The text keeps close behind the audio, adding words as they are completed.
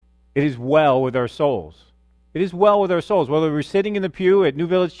it is well with our souls. It is well with our souls. Whether we're sitting in the pew at New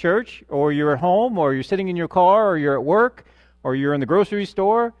Village Church, or you're at home, or you're sitting in your car, or you're at work, or you're in the grocery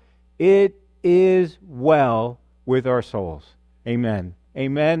store, it is well with our souls. Amen.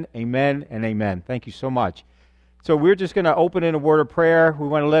 Amen, amen, and amen. Thank you so much. So we're just going to open in a word of prayer. We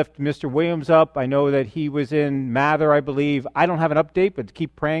want to lift Mr. Williams up. I know that he was in Mather, I believe. I don't have an update, but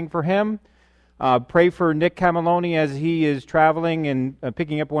keep praying for him. Pray for Nick Camiloni as he is traveling and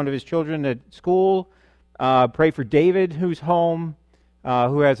picking up one of his children at school. Pray for David, who's home,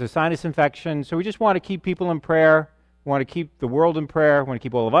 who has a sinus infection. So we just want to keep people in prayer. We want to keep the world in prayer. We want to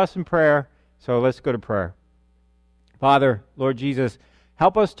keep all of us in prayer. So let's go to prayer. Father, Lord Jesus,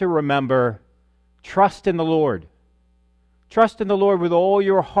 help us to remember, trust in the Lord. Trust in the Lord with all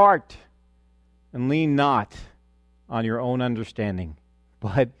your heart, and lean not on your own understanding,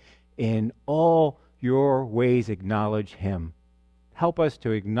 but in all your ways acknowledge him. Help us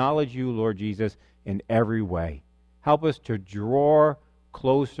to acknowledge you, Lord Jesus, in every way. Help us to draw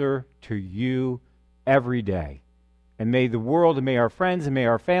closer to you every day. And may the world and may our friends and may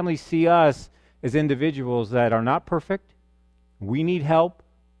our families see us as individuals that are not perfect. We need help.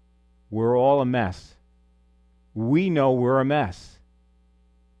 We're all a mess. We know we're a mess.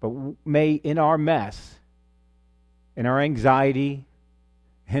 But may in our mess, in our anxiety,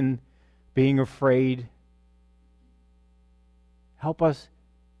 in being afraid, help us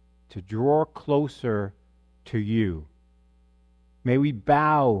to draw closer to you. May we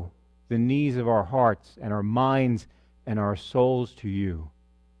bow the knees of our hearts and our minds and our souls to you.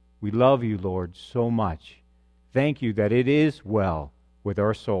 We love you, Lord, so much. Thank you that it is well with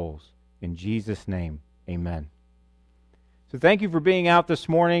our souls. In Jesus' name, amen. So thank you for being out this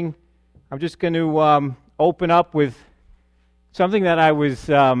morning. I'm just going to open up with something that I was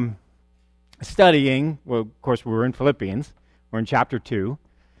studying. Well, of course, we were in Philippians. We're in chapter 2.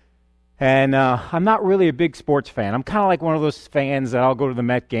 And I'm not really a big sports fan. I'm kind of like one of those fans that I'll go to the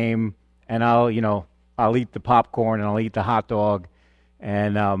Met game and I'll eat the popcorn and I'll eat the hot dog.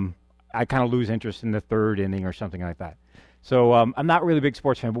 And I kind of lose interest in the third inning or something like that. So I'm not really a big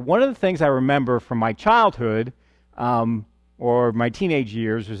sports fan. But one of the things I remember from my childhood or my teenage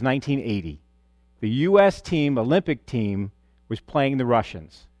years was 1980. The U.S. team, Olympic team, was playing the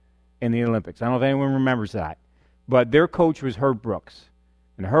Russians in the Olympics. I don't know if anyone remembers that. But their coach was Herb Brooks.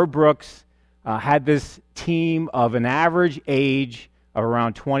 And Herb Brooks had this team of an average age of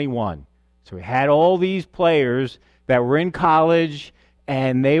around 21. So he had all these players that were in college,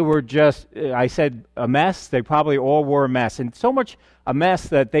 and they were just, I said, a mess. They probably all were a mess. And so much a mess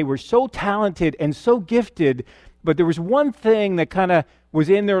that they were so talented and so gifted, but there was one thing that kind of was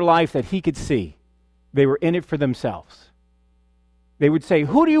in their life that he could see. They were in it for themselves. They would say,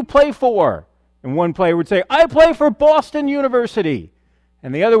 "Who do you play for?" And one player would say, "I play for Boston University."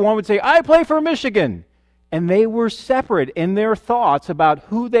 And the other one would say, "I play for Michigan." And they were separate in their thoughts about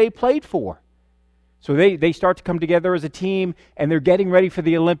who they played for. So they start to come together as a team, and they're getting ready for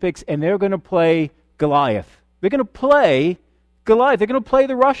the Olympics, and they're going to play Goliath. They're going to play Goliath. They're going to play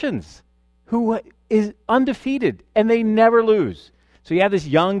the Russians, who is undefeated, and they never lose. So you have this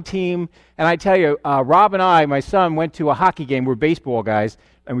young team, and I tell you, Rob and I, my son, went to a hockey game. We're baseball guys,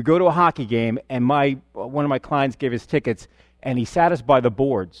 and we go to a hockey game, and one of my clients gave us tickets, and he sat us by the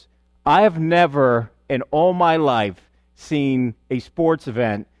boards. I have never in all my life seen a sports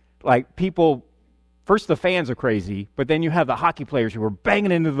event like people. First, the fans are crazy, but then you have the hockey players who are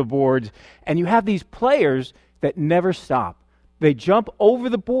banging into the boards, and you have these players that never stop. They jump over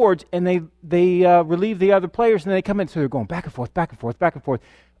the boards, and they relieve the other players, and then they come in, so they're going back and forth, back and forth, back and forth.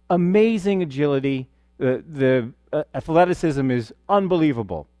 Amazing agility. The athleticism is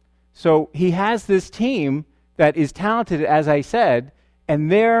unbelievable. So he has this team that is talented, as I said,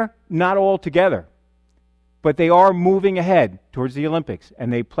 and they're not all together. But they are moving ahead towards the Olympics.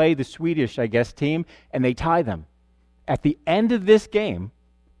 And they play the Swedish, I guess, team, and they tie them. At the end of this game,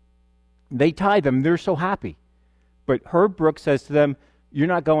 they tie them. They're so happy. But Herb Brooks says to them, "You're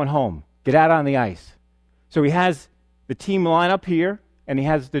not going home. Get out on the ice." So he has the team line up here, and he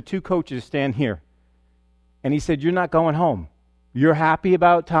has the two coaches stand here. And he said, "You're not going home. You're happy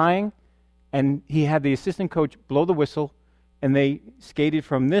about tying?" And he had the assistant coach blow the whistle, and they skated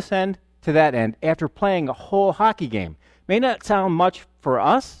from this end to that end after playing a whole hockey game. May not sound much for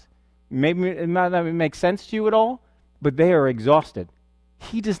us. Maybe it might not make sense to you at all, but they are exhausted.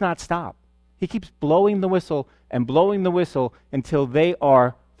 He does not stop. He keeps blowing the whistle until they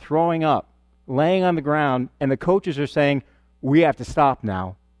are throwing up, laying on the ground, and the coaches are saying, "We have to stop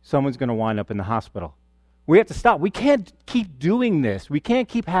now. Someone's going to wind up in the hospital." We have to stop. We can't keep doing this. We can't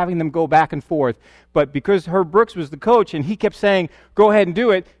keep having them go back and forth. But because Herb Brooks was the coach and he kept saying, go ahead and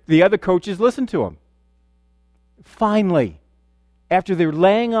do it, the other coaches listened to him. Finally, after they're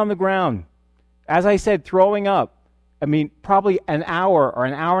laying on the ground, as I said, throwing up, probably an hour or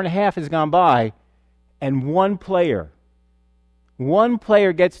an hour and a half has gone by, and one player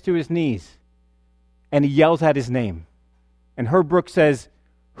gets to his knees, and he yells out his name. And Herb Brooks says,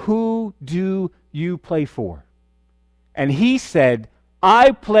 who do you play for? And he said,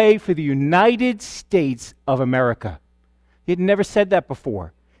 I play for the United States of America. He had never said that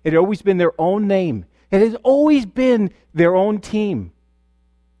before. It had always been their own name. It has always been their own team.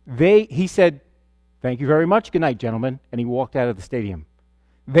 He said, thank you very much, good night, gentlemen, and he walked out of the stadium.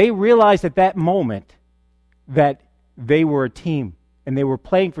 They realized at that moment that they were a team, and they were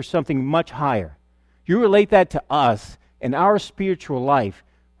playing for something much higher. You relate that to us in our spiritual life.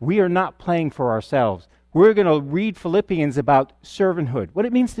 We are not playing for ourselves. We're going to read Philippians about servanthood, what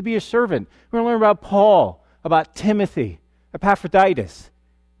it means to be a servant. We're going to learn about Paul, about Timothy, Epaphroditus.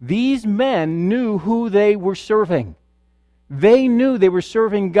 These men knew who they were serving. They knew they were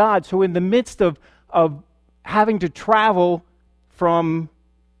serving God. So in the midst of having to travel from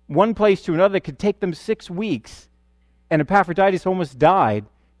one place to another that could take them 6 weeks, and Epaphroditus almost died,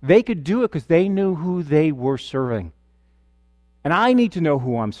 they could do it because they knew who they were serving. And I need to know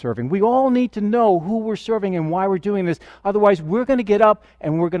who I'm serving. We all need to know who we're serving and why we're doing this. Otherwise, we're going to get up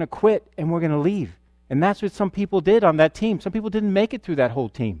and we're going to quit and we're going to leave. And that's what some people did on that team. Some people didn't make it through that whole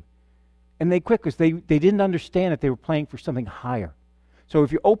team. And they quit because they didn't understand that they were playing for something higher. So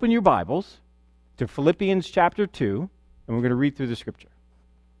if you open your Bibles to Philippians chapter 2, and we're going to read through the scripture.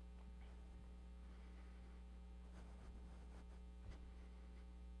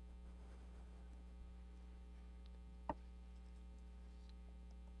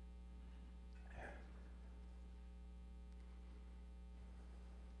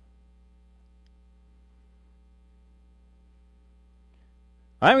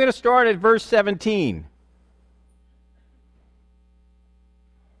 I'm going to start at verse 17.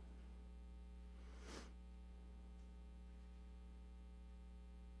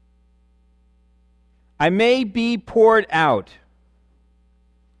 I may be poured out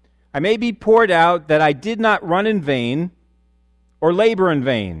that I did not run in vain or labor in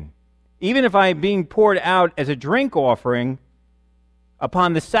vain. Even if I am being poured out as a drink offering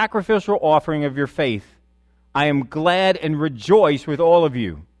upon the sacrificial offering of your faith, I am glad and rejoice with all of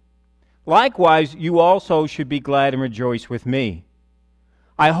you. Likewise, you also should be glad and rejoice with me.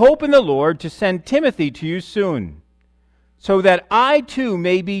 I hope in the Lord to send Timothy to you soon, so that I too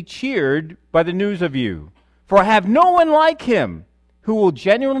may be cheered by the news of you. For I have no one like him who will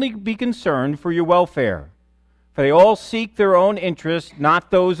genuinely be concerned for your welfare. For they all seek their own interests,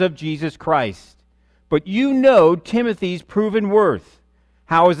 not those of Jesus Christ. But you know Timothy's proven worth,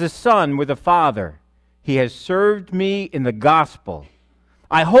 how as a son with a father he has served me in the gospel.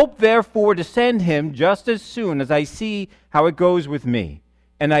 I hope, therefore, to send him just as soon as I see how it goes with me.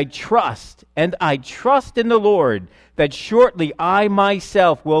 And I trust in the Lord that shortly I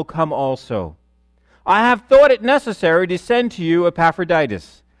myself will come also. I have thought it necessary to send to you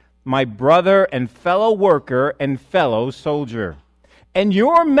Epaphroditus, my brother and fellow worker and fellow soldier, and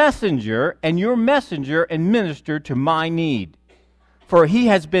your messenger and minister to my need. For he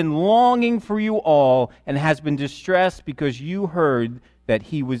has been longing for you all and has been distressed because you heard that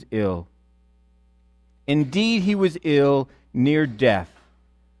he was ill. Indeed, he was ill, near death.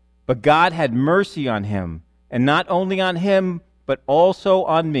 But God had mercy on him, and not only on him, but also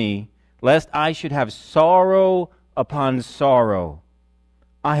on me, lest I should have sorrow upon sorrow.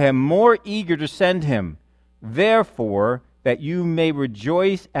 I am more eager to send him, therefore, that you may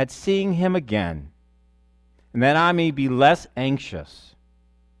rejoice at seeing him again, and that I may be less anxious.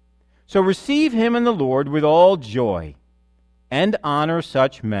 So receive him in the Lord with all joy, and honor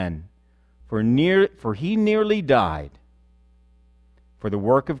such men, for he nearly died for the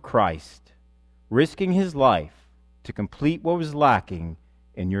work of Christ, risking his life to complete what was lacking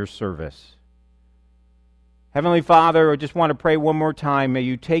in your service. Heavenly Father, I just want to pray one more time. May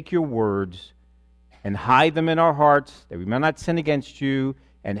you take your words and hide them in our hearts, that we may not sin against you,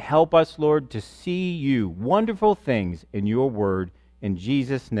 and help us, Lord, to see you, wonderful things in your word. In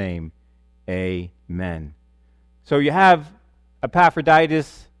Jesus' name, amen. So you have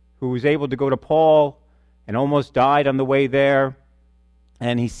Epaphroditus, who was able to go to Paul and almost died on the way there.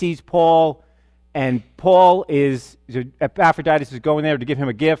 And he sees Paul, and Epaphroditus is going there to give him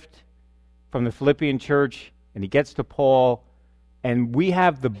a gift from the Philippian church, and he gets to Paul. And we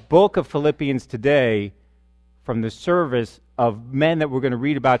have the book of Philippians today from the service of men that we're going to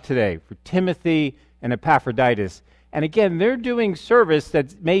read about today, for Timothy and Epaphroditus. And again, they're doing service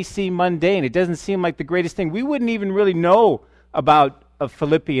that may seem mundane. It doesn't seem like the greatest thing. We wouldn't even really know about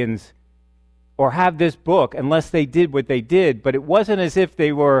Philippians or have this book unless they did what they did. But it wasn't as if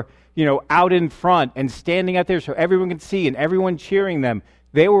they were, out in front and standing out there so everyone could see and everyone cheering them.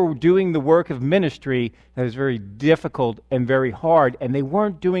 They were doing the work of ministry that was very difficult and very hard. And they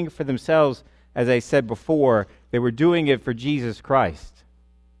weren't doing it for themselves, as I said before. They were doing it for Jesus Christ.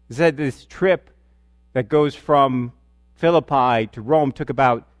 It said this trip that goes from Philippi to Rome took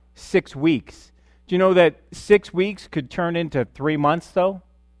about 6 weeks. Do you know that 6 weeks could turn into 3 months, though?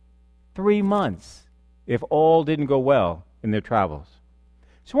 3 months, if all didn't go well in their travels.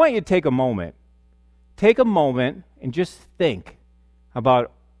 So I want you to take a moment. Take a moment and just think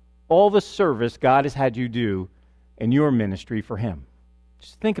about all the service God has had you do in your ministry for Him.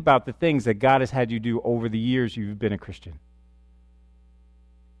 Just think about the things that God has had you do over the years you've been a Christian.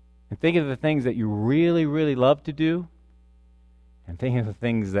 And think of the things that you really, really love to do. And think of the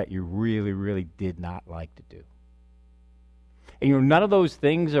things that you really, really did not like to do. And none of those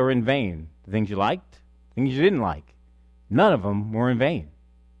things are in vain. The things you liked, the things you didn't like, none of them were in vain.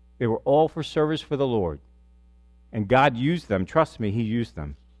 They were all for service for the Lord. And God used them. Trust me, He used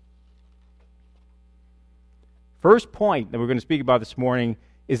them. First point that we're going to speak about this morning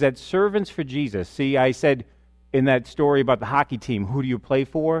is that servants for Jesus. See, I said in that story about the hockey team, who do you play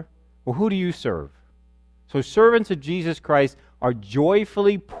for? Well, who do you serve? So servants of Jesus Christ are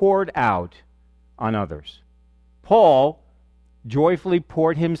joyfully poured out on others. Paul joyfully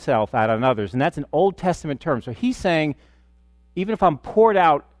poured himself out on others, and that's an Old Testament term. So he's saying, even if I'm poured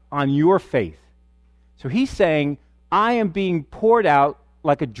out on your faith, so he's saying, I am being poured out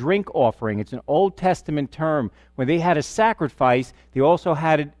like a drink offering. It's an Old Testament term. When they had a sacrifice, they also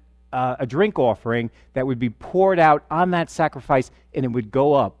had a drink offering that would be poured out on that sacrifice, and it would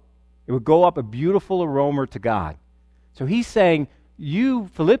go up. It would go up a beautiful aroma to God. So he's saying, you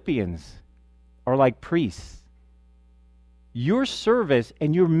Philippians are like priests. Your service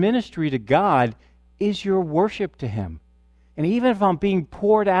and your ministry to God is your worship to Him. And even if I'm being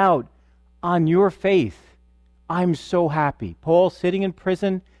poured out on your faith, I'm so happy. Paul's sitting in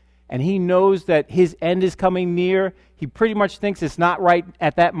prison, and he knows that his end is coming near. He pretty much thinks it's not right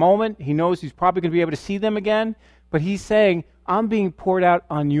at that moment. He knows he's probably going to be able to see them again. But he's saying, I'm being poured out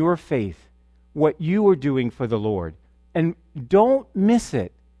on your faith, what you are doing for the Lord. And don't miss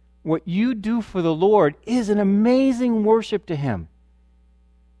it. What you do for the Lord is an amazing worship to Him.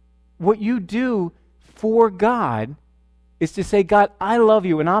 What you do for God is to say, God, I love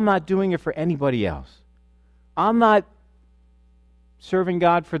you, and I'm not doing it for anybody else. I'm not serving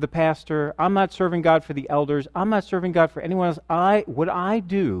God for the pastor. I'm not serving God for the elders. I'm not serving God for anyone else. What I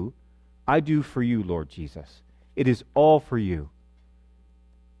do for you, Lord Jesus. It is all for you.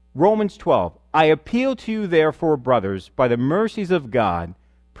 Romans 12, I appeal to you, therefore, brothers, by the mercies of God,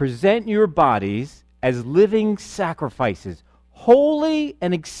 present your bodies as living sacrifices, holy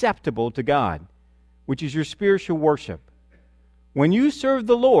and acceptable to God, which is your spiritual worship. When you serve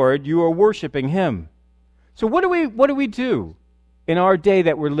the Lord, you are worshiping Him. So what do we do in our day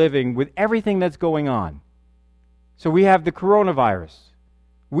that we're living with everything that's going on? So we have the coronavirus.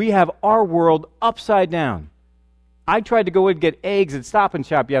 We have our world upside down. I tried to go and get eggs at Stop and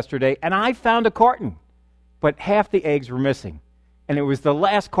Shop yesterday, and I found a carton, but half the eggs were missing, and it was the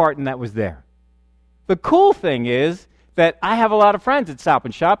last carton that was there. The cool thing is that I have a lot of friends at Stop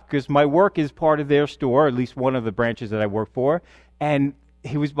and Shop because my work is part of their store, at least one of the branches that I work for, and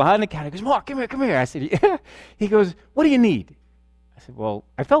he was behind the counter. He goes, Mark, come here. I said, yeah. He goes, what do you need? I said, well,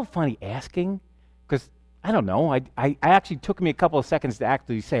 I felt funny asking because, I don't know, I actually took me a couple of seconds to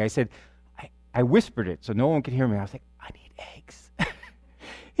actually say, I said, I whispered it so no one could hear me. I was like, I need eggs.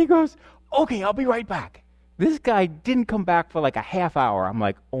 He goes, okay, I'll be right back. This guy didn't come back for like a half hour. I'm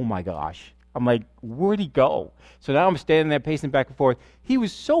like, oh my gosh. I'm like, where'd he go? So now I'm standing there pacing back and forth. He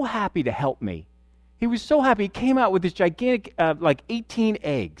was so happy to help me. He was so happy. He came out with this gigantic, 18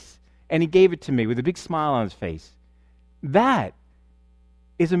 eggs, and he gave it to me with a big smile on his face. That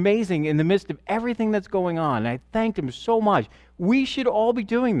is amazing in the midst of everything that's going on. And I thanked him so much. We should all be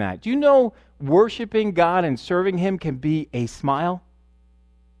doing that. Do you know worshiping God and serving Him can be a smile?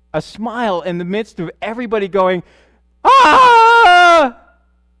 A smile in the midst of everybody going, ah!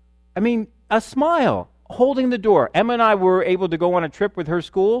 I mean, a smile. Holding the door. Emma and I were able to go on a trip with her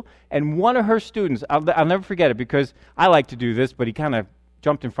school, and one of her students, I'll never forget it because I like to do this, but he kind of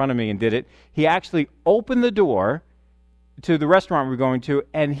jumped in front of me and did it. He actually opened the door to the restaurant we were going to,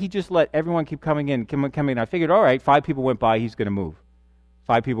 and he just let everyone keep coming in. I figured, all right, 5 people went by, he's going to move.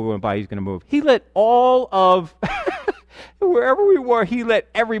 5 people went by, he's going to move. He let all of So wherever we were, he let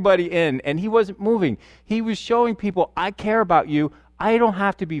everybody in, and he wasn't moving. He was showing people, I care about you. I don't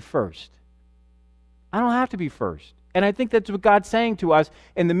have to be first. I don't have to be first. And I think that's what God's saying to us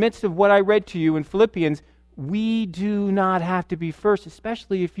in the midst of what I read to you in Philippians. We do not have to be first,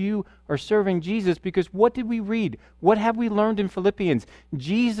 especially if you are serving Jesus, because what did we read? What have we learned in Philippians?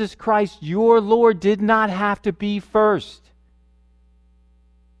 Jesus Christ, your Lord, did not have to be first.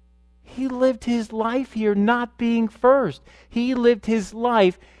 He lived his life here not being first. He lived his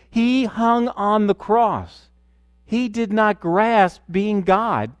life. He hung on the cross. He did not grasp being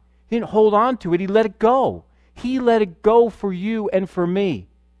God. He didn't hold on to it. He let it go. He let it go for you and for me.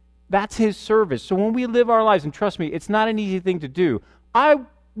 That's his service. So when we live our lives, and trust me, it's not an easy thing to do. I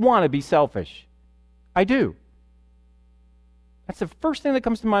want to be selfish. I do. That's the first thing that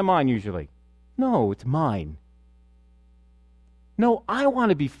comes to my mind usually. No, it's mine. No, I want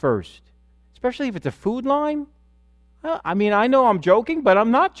to be first, especially if it's a food line. I mean, I know I'm joking, but I'm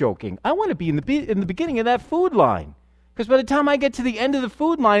not joking. I want to be in the beginning of that food line. Because by the time I get to the end of the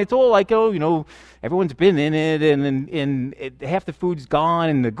food line, it's all like, everyone's been in it, and half the food's gone,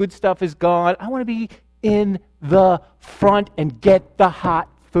 and the good stuff is gone. I want to be in the front and get the hot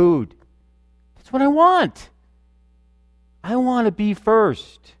food. That's what I want. I want to be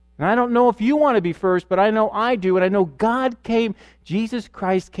first. And I don't know if you want to be first, but I know I do. And I know Jesus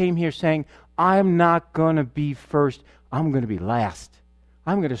Christ came here saying, I'm not going to be first. I'm going to be last.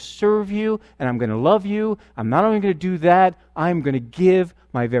 I'm going to serve you, and I'm going to love you. I'm not only going to do that, I'm going to give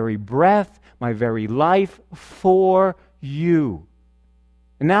my very breath, my very life for you.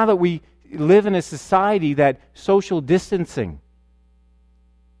 And now that we live in a society that social distancing,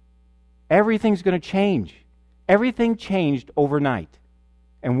 everything's going to change. Everything changed overnight.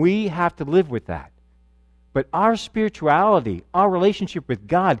 And we have to live with that. But our spirituality, our relationship with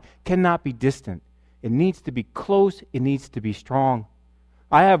God cannot be distant. It needs to be close. It needs to be strong.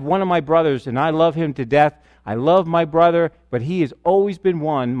 I have one of my brothers, and I love him to death. I love my brother, but he has always been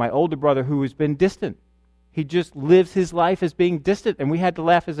my older brother, who has been distant. He just lives his life as being distant, and we had to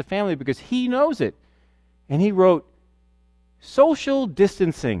laugh as a family because he knows it. And he wrote, social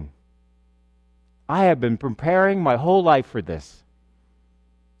distancing. I have been preparing my whole life for this.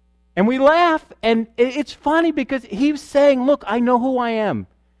 And we laugh, and it's funny because he was saying, look, I know who I am,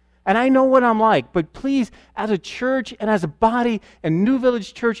 and I know what I'm like, but please, as a church and as a body and New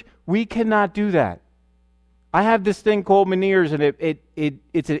Village Church, we cannot do that. I have this thing called Meniere's, and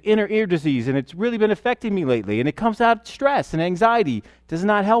it's an inner ear disease, and it's really been affecting me lately, and it comes out of stress and anxiety. Does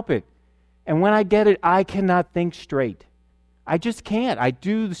not help it. And when I get it, I cannot think straight. I just can't. I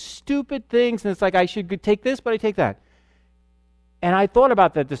do stupid things, and it's like I should take this, but I take that. And I thought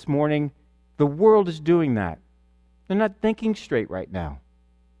about that this morning. The world is doing that. They're not thinking straight right now.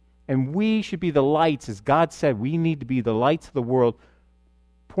 And we should be the lights, as God said, we need to be the lights of the world,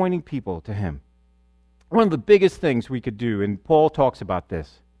 pointing people to him. One of the biggest things we could do, and Paul talks about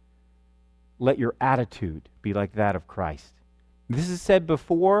this, let your attitude be like that of Christ. This has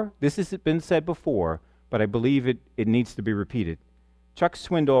been said before, but I believe it needs to be repeated. Chuck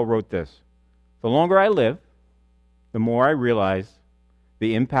Swindoll wrote this: the longer I live, the more I realize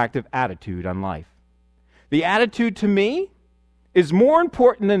the impact of attitude on life. The attitude to me is more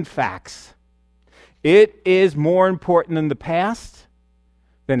important than facts. It is more important than the past,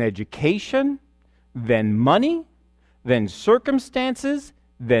 than education, than money, than circumstances,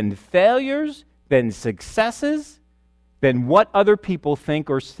 than failures, than successes, than what other people think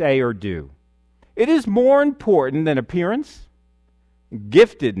or say or do. It is more important than appearance,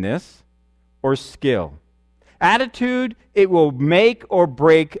 giftedness, or skill. Attitude, it will make or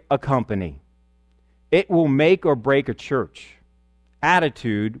break a company. It will make or break a church.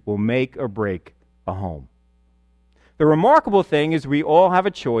 Attitude will make or break a home. The remarkable thing is we all have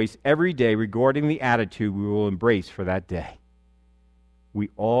a choice every day regarding the attitude we will embrace for that day. We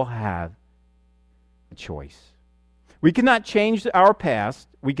all have a choice. We cannot change our past.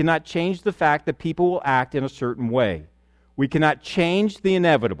 We cannot change the fact that people will act in a certain way. We cannot change the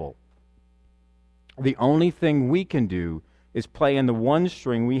inevitable. The only thing we can do is play in the one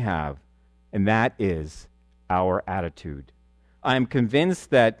string we have, and that is our attitude. I am convinced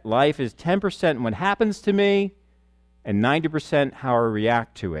that life is 10% what happens to me and 90% how I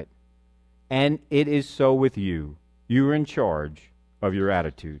react to it. And it is so with you. You are in charge of your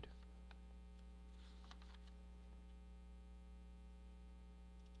attitude.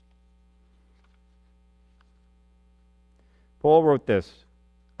 Paul wrote this: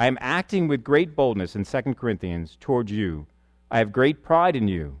 I am acting with great boldness in 2 Corinthians towards you. I have great pride in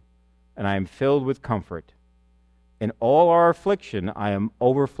you, and I am filled with comfort. In all our affliction, I am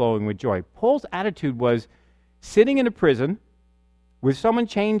overflowing with joy. Paul's attitude was, sitting in a prison with someone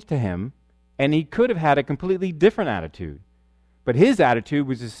chained to him, and he could have had a completely different attitude. But his attitude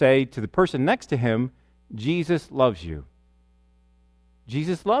was to say to the person next to him, Jesus loves you.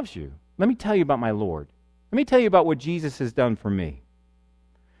 Jesus loves you. Let me tell you about my Lord. Let me tell you about what Jesus has done for me.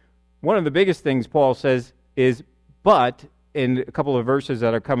 One of the biggest things Paul says is, but, in a couple of verses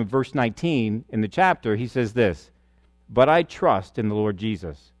that are coming, verse 19 in the chapter, he says this, but I trust in the Lord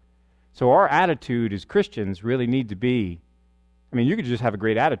Jesus. So our attitude as Christians really need to be, you could just have a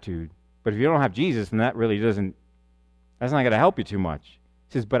great attitude, but if you don't have Jesus, then that's not going to help you too much.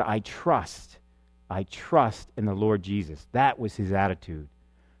 He says, but I trust in the Lord Jesus. That was his attitude.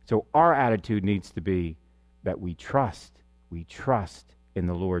 So our attitude needs to be that we trust in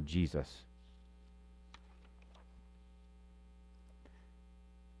the Lord Jesus.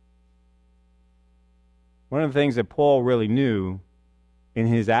 One of the things that Paul really knew in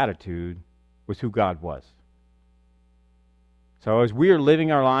his attitude was who God was. So as we are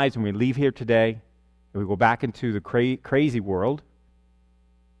living our lives and we leave here today, and we go back into the crazy world,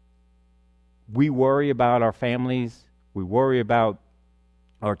 we worry about our families, we worry about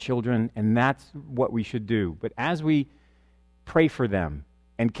our children, and that's what we should do. But as we pray for them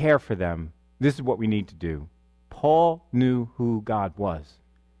and care for them, this is what we need to do. Paul knew who God was.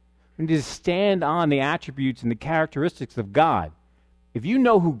 We need to stand on the attributes and the characteristics of God. If you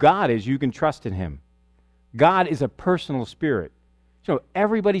know who God is, you can trust in him. God is a personal spirit. So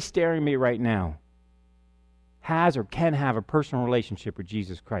everybody staring at me right now has or can have a personal relationship with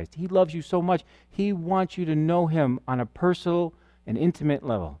Jesus Christ. He loves you so much. He wants you to know him on a personal and intimate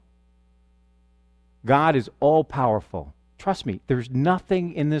level. God is all-powerful. Trust me, there's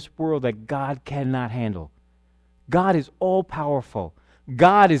nothing in this world that God cannot handle. God is all-powerful.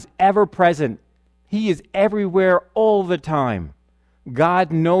 God is ever-present. He is everywhere all the time.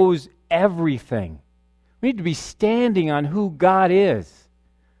 God knows everything. We need to be standing on who God is.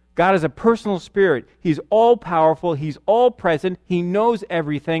 God is a personal spirit. He's all-powerful. He's all-present. He knows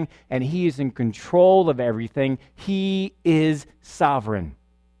everything, and he is in control of everything. He is sovereign.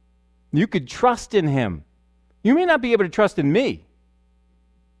 You could trust in him. You may not be able to trust in me.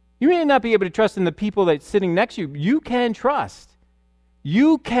 You may not be able to trust in the people that's sitting next to you. You can trust.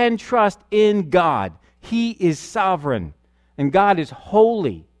 You can trust in God. He is sovereign, and God is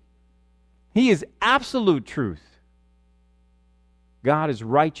holy. He is absolute truth. God is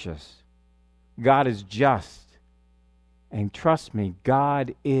righteous. God is just. And trust me,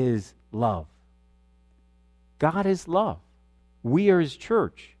 God is love. God is love. We are his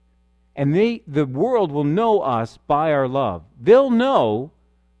church. And the world will know us by our love. They'll know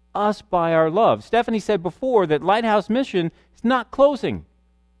us by our love. Stephanie said before that Lighthouse Mission is not closing.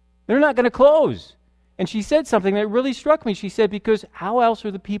 They're not going to close. And she said something that really struck me. She said, because how else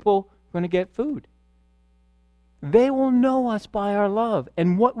are the people going to get food? They will know us by our love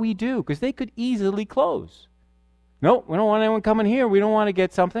and what we do, because they could easily close. No, we don't want anyone coming here. We don't want to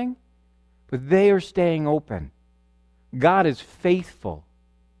get something. But they are staying open. God is faithful.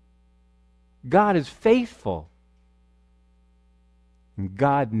 God is faithful. And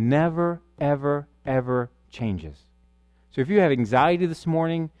God never, ever, ever changes. So if you have anxiety this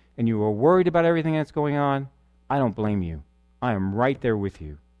morning and you are worried about everything that's going on, I don't blame you. I am right there with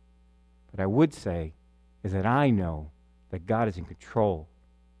you. But I would say is that I know that God is in control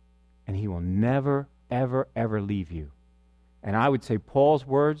and he will never, ever, ever leave you. And I would say Paul's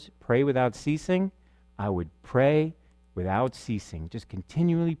words, pray without ceasing. I would pray without ceasing. Just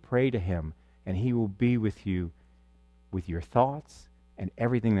continually pray to him, and he will be with you with your thoughts and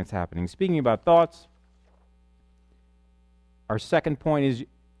everything that's happening. Speaking about thoughts, our second point is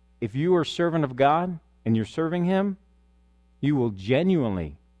if you are a servant of God and you're serving him, you will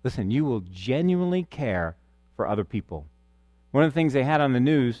genuinely care for other people. One of the things they had on the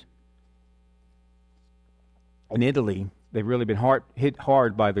news in Italy, they've really been hit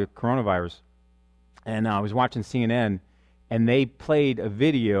hard by the coronavirus. And I was watching CNN, and they played a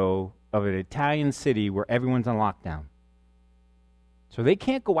video of an Italian city where everyone's on lockdown. So they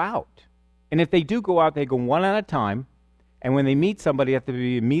can't go out. And if they do go out, they go one at a time. And when they meet somebody, they have to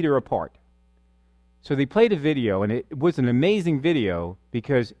be a meter apart. So they played a video, and it was an amazing video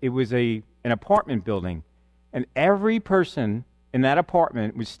because it was an apartment building, and every person in that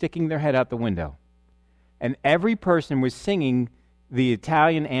apartment was sticking their head out the window. And every person was singing the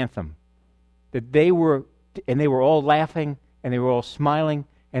Italian anthem. That they were all laughing, and they were all smiling,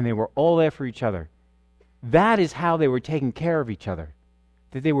 and they were all there for each other. That is how they were taking care of each other.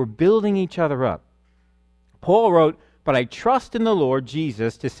 That they were building each other up. Paul wrote, "But I trust in the Lord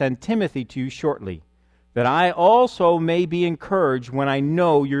Jesus to send Timothy to you shortly, that I also may be encouraged when I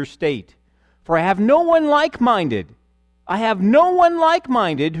know your state. For I have no one like-minded. I have no one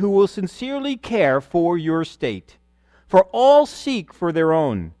like-minded who will sincerely care for your state. For all seek for their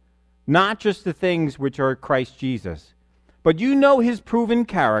own, not just the things which are Christ Jesus. But you know his proven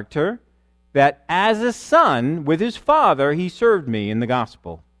character, that as a son with his father he served me in the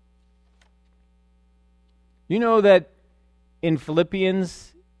gospel. You know that in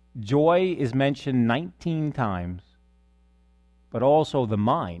Philippians, joy is mentioned 19 times, but also the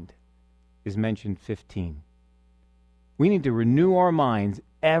mind is mentioned 15. We need to renew our minds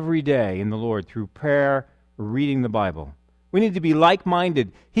every day in the Lord through prayer, reading the Bible. We need to be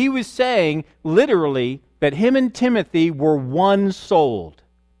like-minded. He was saying, literally, that him and Timothy were one souled.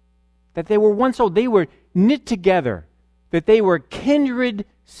 That they were one souled. They were knit together. That they were kindred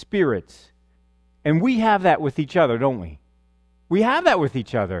spirits. And we have that with each other, don't we? We have that with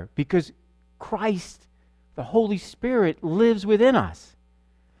each other because Christ, the Holy Spirit, lives within us.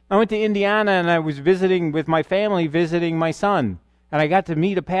 I went to Indiana and I was visiting with my family, visiting my son. And I got to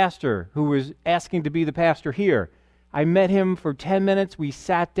meet a pastor who was asking to be the pastor here. I met him for 10 minutes. We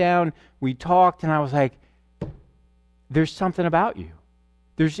sat down, we talked, and I was like, there's something about you.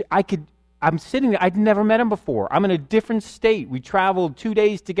 I'm sitting there. I'd never met him before. I'm in a different state. We traveled 2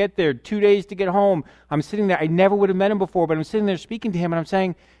 days to get there, 2 days to get home. I'm sitting there. I never would have met him before, but I'm sitting there speaking to him, and I'm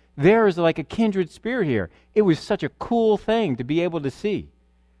saying, there is like a kindred spirit here. It was such a cool thing to be able to see.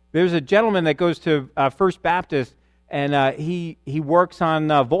 There's a gentleman that goes to First Baptist, and he works on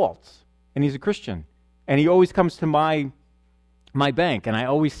vaults, and he's a Christian. And he always comes to my bank, and I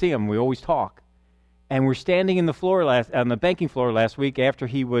always see him. We always talk. And we're standing on the banking floor last week after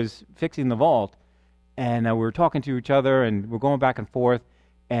he was fixing the vault, and we were talking to each other, and we're going back and forth,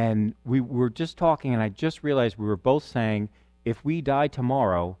 and we were just talking, and I just realized we were both saying, if we die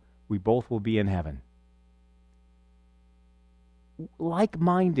tomorrow, we both will be in heaven.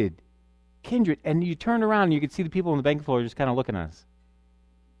 Like-minded, kindred, and you turn around and you can see the people on the banking floor just kind of looking at us.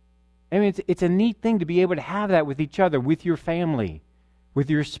 I mean, it's a neat thing to be able to have that with each other, with your family, with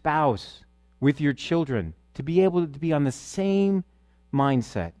your spouse, with your children, to be able to be on the same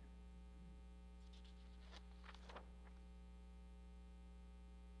mindset.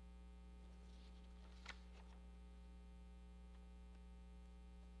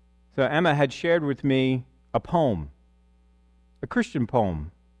 So Emma had shared with me a poem, a Christian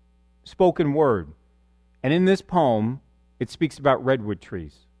poem, spoken word. And in this poem, it speaks about redwood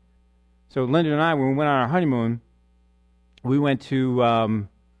trees. So Linda and I, when we went on our honeymoon, we went to, I'm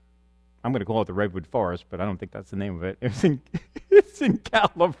going to call it the Redwood Forest, but I don't think that's the name of it. It's in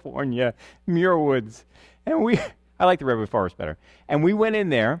California, Muir Woods. And I like the Redwood Forest better. And we went in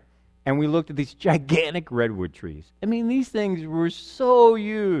there, and we looked at these gigantic redwood trees. I mean, these things were so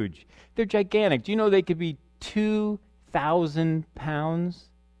huge. They're gigantic. Do you know they could be 2,000 pounds?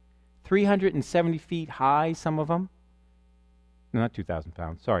 370 feet high, some of them? No, not 2,000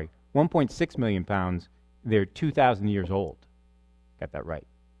 pounds, sorry. 1.6 million pounds, they're 2,000 years old. Got that right.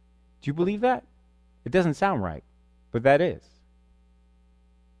 Do you believe that? It doesn't sound right, but that is.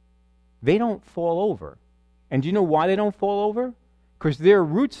 They don't fall over. And do you know why they don't fall over? Because their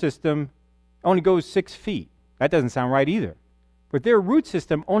root system only goes 6 feet. That doesn't sound right either. But their root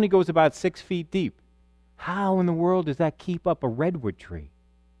system only goes about 6 feet deep. How in the world does that keep up a redwood tree?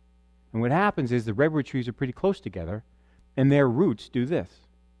 And what happens is the redwood trees are pretty close together, and their roots do this.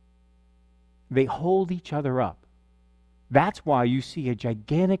 They hold each other up. That's why you see a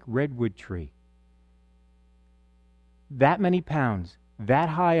gigantic redwood tree. That many pounds, that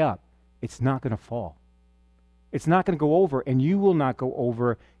high up, it's not going to fall. It's not going to go over, and you will not go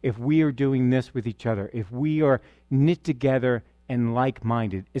over if we are doing this with each other, if we are knit together and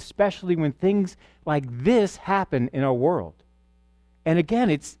like-minded, especially when things like this happen in our world. And again,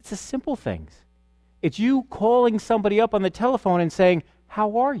 it's the simple things. It's you calling somebody up on the telephone and saying,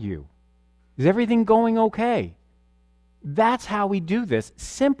 how are you? Is everything going okay? That's how we do this.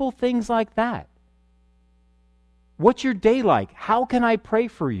 Simple things like that. What's your day like? How can I pray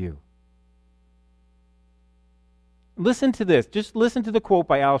for you? Listen to this. Just listen to the quote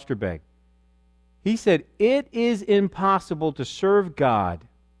by Alistair Begg. He said, it is impossible to serve God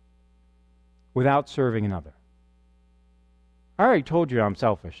without serving another. I already told you I'm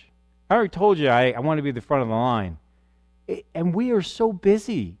selfish. I already told you I want to be the front of the line. And we are so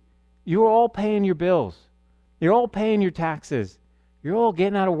busy. You're all paying your bills. You're all paying your taxes. You're all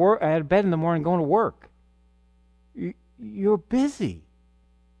getting out of bed in the morning, going to work. You're busy.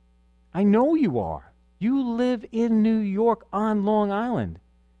 I know you are. You live in New York on Long Island.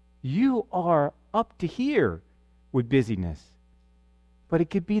 You are up to here with busyness. But it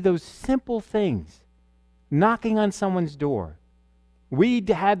could be those simple things. Knocking on someone's door. We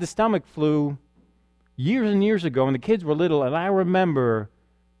had the stomach flu years and years ago when the kids were little, and I remember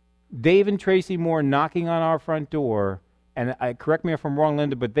Dave and Tracy Moore knocking on our front door, and correct me if I'm wrong,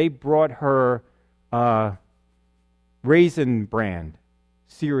 Linda, but they brought her Raisin Bran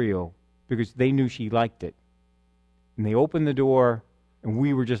cereal because they knew she liked it. And they opened the door, and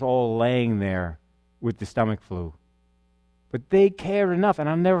we were just all laying there with the stomach flu. But they cared enough, and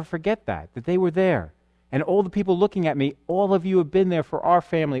I'll never forget that they were there. And all the people looking at me, all of you have been there for our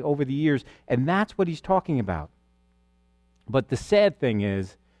family over the years, and that's what he's talking about. But the sad thing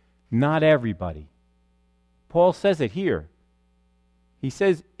is, not everybody. Paul says it here. He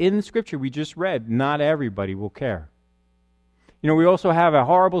says in the scripture we just read, not everybody will care. You know, we also have a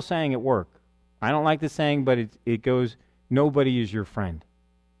horrible saying at work. I don't like the saying, but it goes, nobody is your friend.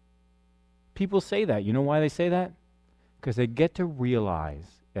 People say that. You know why they say that? Because they get to realize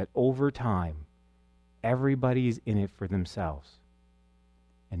that over time, everybody's in it for themselves.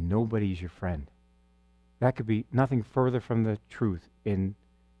 And nobody's your friend. That could be nothing further from the truth in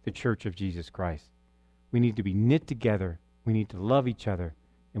the Church of Jesus Christ. We need to be knit together. We need to love each other.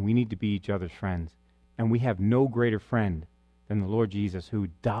 And we need to be each other's friends. And we have no greater friend than the Lord Jesus, who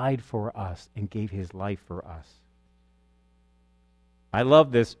died for us and gave his life for us. I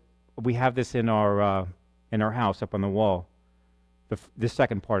love this. We have this in our house up on the wall. The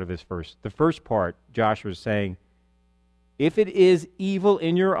second part of this verse. The first part, Joshua is saying, if it is evil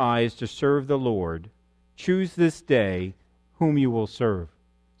in your eyes to serve the Lord, choose this day whom you will serve.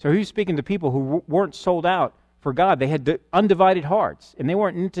 So he's speaking to people who weren't sold out for God. They had undivided hearts, and they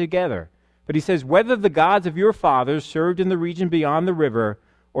weren't in together. But he says, whether the gods of your fathers served in the region beyond the river,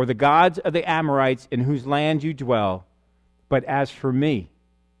 or the gods of the Amorites in whose land you dwell, but as for me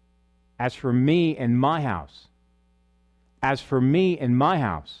and my house,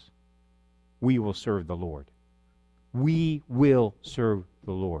 we will serve the Lord. We will serve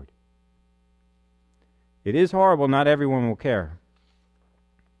the Lord. It is horrible. Not everyone will care.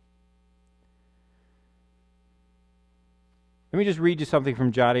 Let me just read you something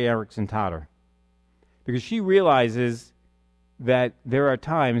from Jodi Eareckson Tada, because she realizes that there are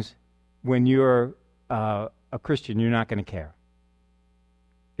times when you're a Christian, you're not going to care.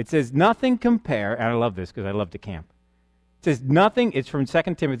 It says, nothing compare, and I love this because I love to camp. It says, nothing, it's from 2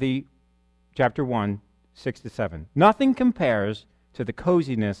 Timothy chapter 1, 6-7. Nothing compares to the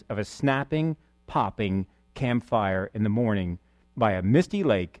coziness of a snapping, popping campfire in the morning by a misty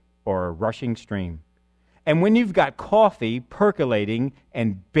lake or a rushing stream. And when you've got coffee percolating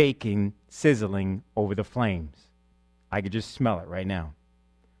and bacon sizzling over the flames. I could just smell it right now.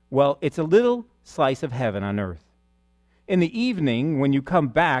 Well, it's a little slice of heaven on earth. In the evening, when you come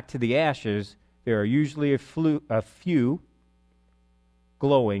back to the ashes, there are usually a few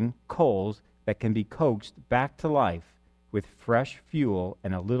glowing coals that can be coaxed back to life with fresh fuel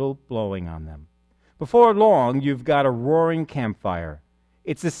and a little blowing on them. Before long, you've got a roaring campfire.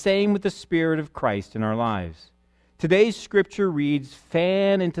 It's the same with the Spirit of Christ in our lives. Today's scripture reads,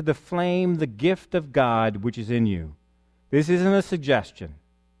 fan into the flame the gift of God which is in you. This isn't a suggestion.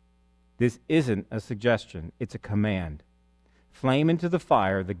 It's a command. Flame into the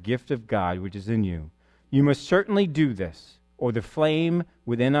fire the gift of God which is in you. You must certainly do this, or the flame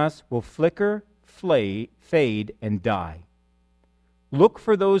within us will flicker, fade, and die. Look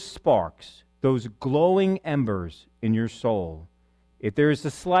for those sparks, those glowing embers in your soul. If there is the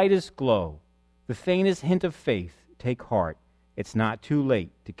slightest glow, the faintest hint of faith, take heart. It's not too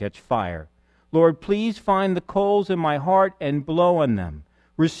late to catch fire. Lord, please find the coals in my heart and blow on them.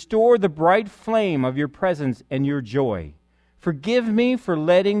 Restore the bright flame of your presence and your joy. Forgive me for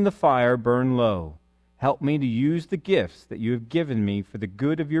letting the fire burn low. Help me to use the gifts that you have given me for the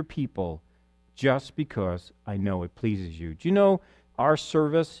good of your people, just because I know it pleases you. Do you know our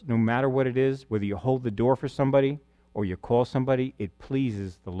service, no matter what it is, whether you hold the door for somebody or you call somebody, it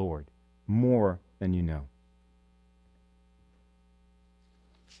pleases the Lord more than you know.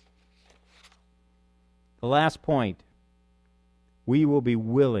 The last point, we will be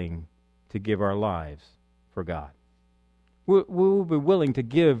willing to give our lives for God. We will be willing to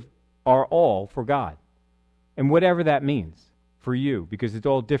give our all for God. And whatever that means for you, because it's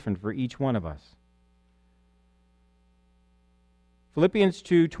all different for each one of us. Philippians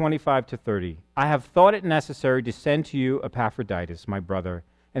 2:25-30. I have thought it necessary to send to you Epaphroditus, my brother,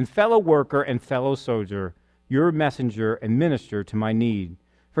 and fellow worker and fellow soldier, your messenger and minister to my need.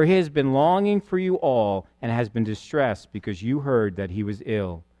 For he has been longing for you all and has been distressed because you heard that he was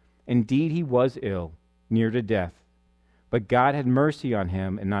ill. Indeed, he was ill, near to death. But God had mercy on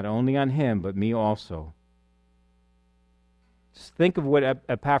him, and not only on him, but me also. Just think of what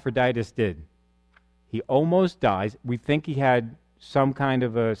Epaphroditus did. He almost dies. We think he had some kind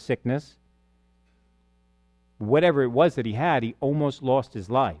of a sickness. Whatever it was that he had, he almost lost his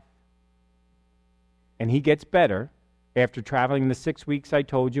life. And he gets better after traveling the 6 weeks I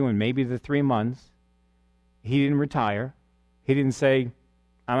told you and maybe the 3 months. He didn't retire. He didn't say,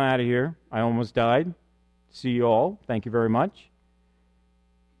 I'm out of here. I almost died. See you all. Thank you very much.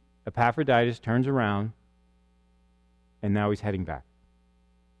 Epaphroditus turns around, and now he's heading back.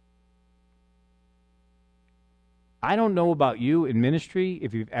 I don't know about you in ministry,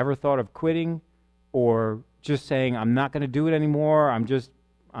 if you've ever thought of quitting or just saying, I'm not going to do it anymore, I'm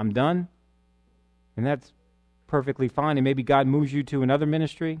done. And that's perfectly fine. And maybe God moves you to another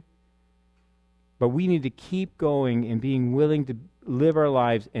ministry. But we need to keep going and being willing to live our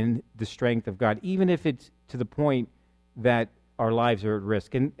lives in the strength of God, even if it's to the point that our lives are at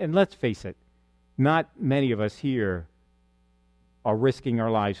risk. And let's face it, not many of us here are risking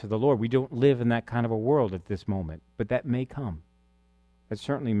our lives for the Lord. We don't live in that kind of a world at this moment, but that may come. That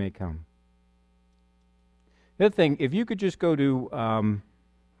certainly may come. The other thing, if you could just go to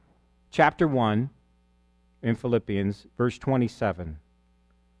chapter 1 in Philippians, verse 27.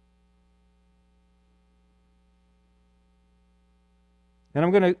 And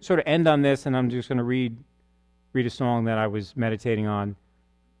I'm going to sort of end on this, and I'm just going to read a song that I was meditating on.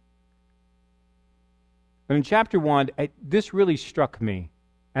 But in chapter 1, this really struck me.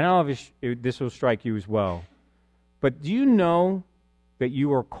 And I don't know if this will strike you as well. But do you know that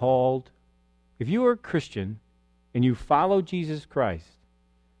you are called, if you are a Christian and you follow Jesus Christ,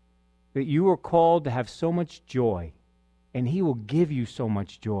 that you are called to have so much joy, and He will give you so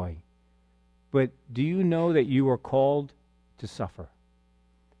much joy. But do you know that you are called to suffer?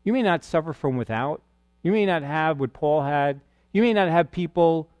 You may not suffer from without. You may not have what Paul had. You may not have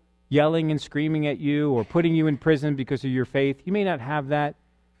people yelling and screaming at you or putting you in prison because of your faith. You may not have that.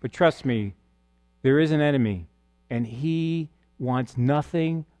 But trust me, there is an enemy, and he wants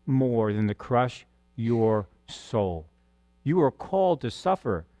nothing more than to crush your soul. You are called to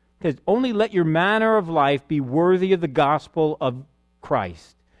suffer. Because only let your manner of life be worthy of the gospel of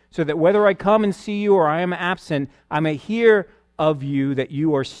Christ, so that whether I come and see you or I am absent, I may hear of you that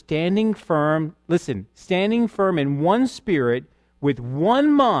you are standing firm, listen, standing firm in one spirit, with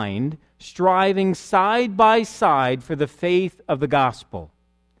one mind, striving side by side for the faith of the gospel,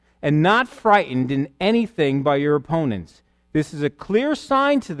 and not frightened in anything by your opponents. This is a clear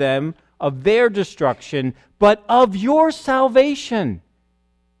sign to them of their destruction, but of your salvation,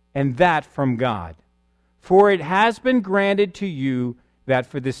 and that from God. For it has been granted to you that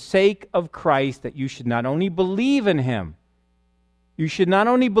for the sake of Christ, that you should not only believe in Him,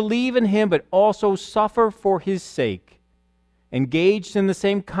 but also suffer for His sake, engaged in the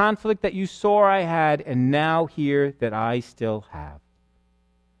same conflict that you saw I had, and now hear that I still have.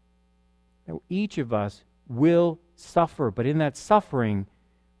 Now, each of us will suffer, but in that suffering,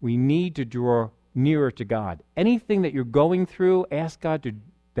 we need to draw nearer to God. Anything that you're going through, ask God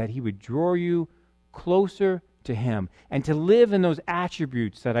that He would draw you closer to Him, and to live in those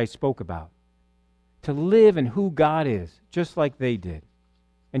attributes that I spoke about. To live in who God is, just like they did.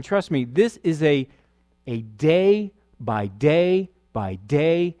 And trust me, this is a day by day by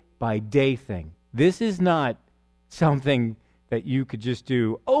day by day thing. This is not something that you could just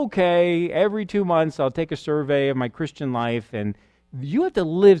do, okay, every 2 months I'll take a survey of my Christian life, and you have to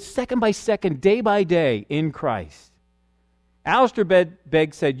live second by second, day by day in Christ. Alistair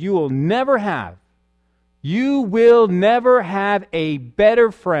Begg said, you will never have a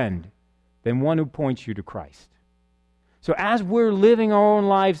better friend than one who points you to Christ. So as we're living our own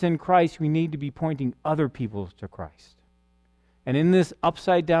lives in Christ, we need to be pointing other people to Christ. And in this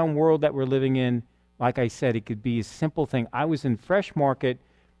upside-down world that we're living in, like I said, it could be a simple thing. I was in Fresh Market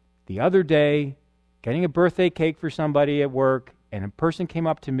the other day getting a birthday cake for somebody at work, and a person came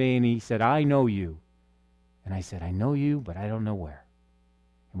up to me and he said, I know you. And I said, I know you, but I don't know where.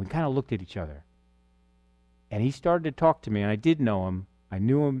 And we kind of looked at each other. And he started to talk to me, and I did know him. I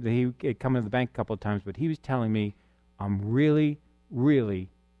knew him, that he had come to the bank a couple of times, but he was telling me, I'm really, really,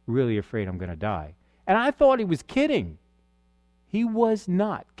 really afraid I'm going to die. And I thought he was kidding. He was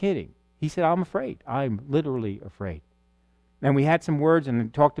not kidding. He said, I'm afraid. I'm literally afraid. And we had some words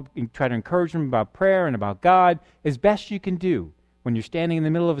and tried to encourage him about prayer and about God as best you can do when you're standing in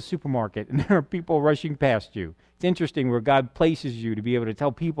the middle of a supermarket and there are people rushing past you. It's interesting where God places you to be able to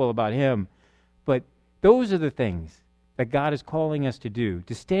tell people about Him. But those are the things that God is calling us to do,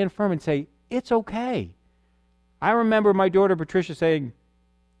 to stand firm and say, it's okay. I remember my daughter Patricia saying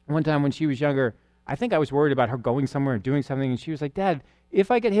one time when she was younger, I think I was worried about her going somewhere and doing something, and she was like, Dad,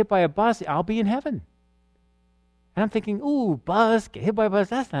 if I get hit by a bus, I'll be in heaven. And I'm thinking, ooh, bus, get hit by a bus,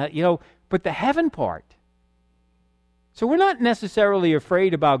 that's not, but the heaven part. So we're not necessarily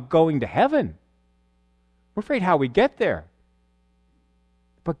afraid about going to heaven. We're afraid how we get there.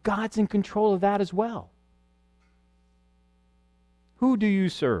 But God's in control of that as well. Who do you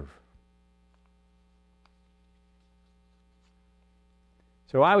serve?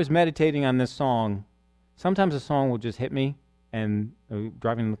 So I was meditating on this song. Sometimes a song will just hit me, and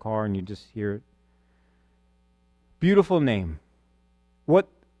driving in the car and you just hear it. Beautiful name. What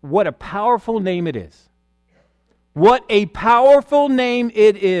a powerful name it is. What a powerful name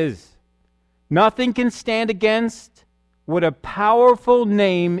it is. Nothing can stand against what a powerful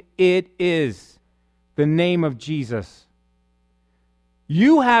name it is. The name of Jesus.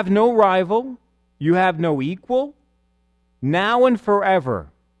 You have no rival. You have no equal. Now and forever,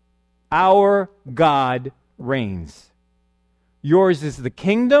 our God reigns. Yours is the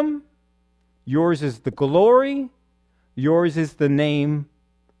kingdom. Yours is the glory. Yours is the name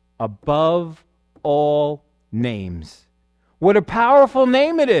above all names. What a powerful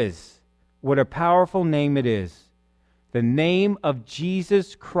name it is. What a powerful name it is. The name of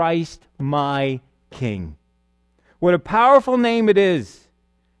Jesus Christ, my King. What a powerful name it is.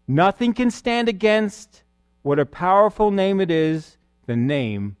 Nothing can stand against. What a powerful name it is. The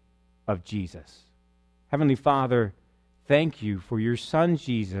name of Jesus. Heavenly Father, thank you for your Son,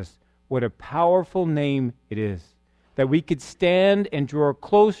 Jesus. What a powerful name it is. That we could stand and draw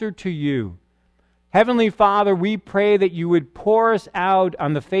closer to you. Heavenly Father, we pray that you would pour us out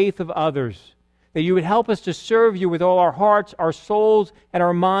on the faith of others, that you would help us to serve you with all our hearts, our souls, and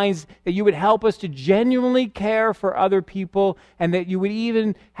our minds, that you would help us to genuinely care for other people, and that you would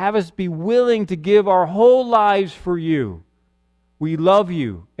even have us be willing to give our whole lives for you. We love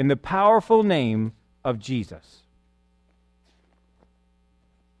you in the powerful name of Jesus.